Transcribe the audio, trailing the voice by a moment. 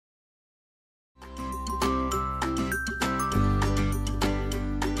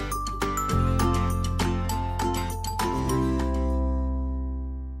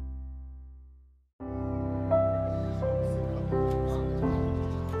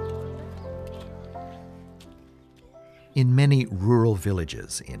In many rural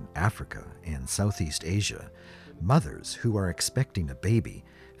villages in Africa and Southeast Asia, mothers who are expecting a baby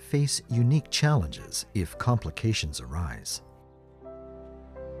face unique challenges if complications arise.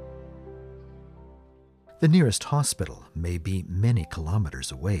 The nearest hospital may be many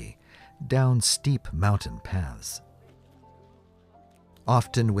kilometers away, down steep mountain paths.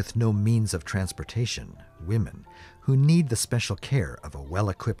 Often with no means of transportation, women who need the special care of a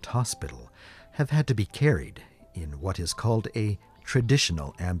well-equipped hospital have had to be carried in what is called a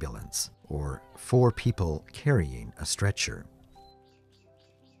traditional ambulance, or 4 people carrying a stretcher.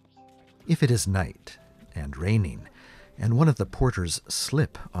 If it is night and raining, and one of the porters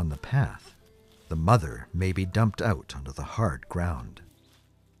slip on the path, the mother may be dumped out onto the hard ground.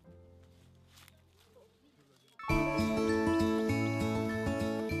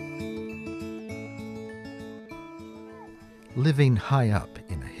 Living high up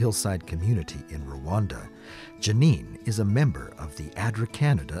in a hillside community in Rwanda, Jeannine is a member of the ADRA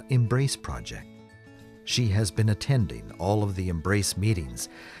Canada Embrace Project. She has been attending all of the Embrace meetings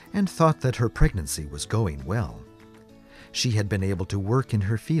and thought that her pregnancy was going well. She had been able to work in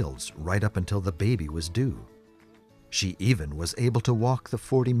her fields right up until the baby was due. She even was able to walk the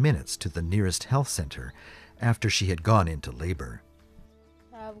 40 minutes to the nearest health center after she had gone into labor.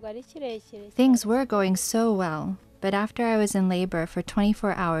 Things were going so well, but after I was in labor for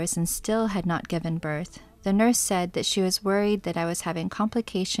 24 hours and still had not given birth, the nurse said that she was worried that I was having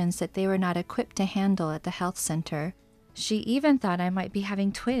complications that they were not equipped to handle at the health center. She even thought I might be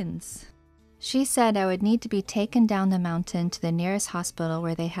having twins. She said I would need to be taken down the mountain to the nearest hospital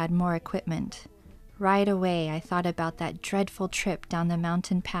where they had more equipment. Right away, I thought about that dreadful trip down the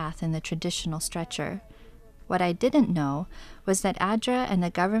mountain path in the traditional stretcher. What I didn't know was that ADRA and the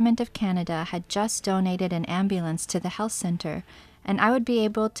Government of Canada had just donated an ambulance to the health center, and I would be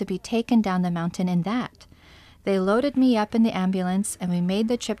able to be taken down the mountain in that. They loaded me up in the ambulance, and we made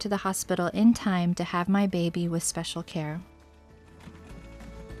the trip to the hospital in time to have my baby with special care.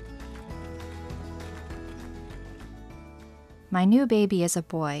 My new baby is a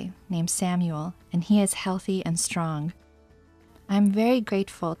boy named Samuel, and he is healthy and strong. I'm very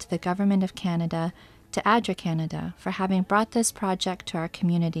grateful to the Government of Canada, to ADRA Canada, for having brought this project to our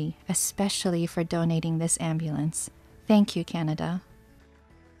community, especially for donating this ambulance. Thank you, Canada.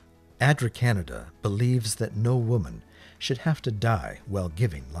 ADRA Canada believes that no woman should have to die while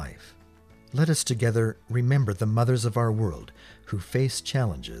giving life. Let us together remember the mothers of our world who face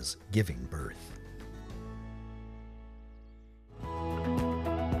challenges giving birth.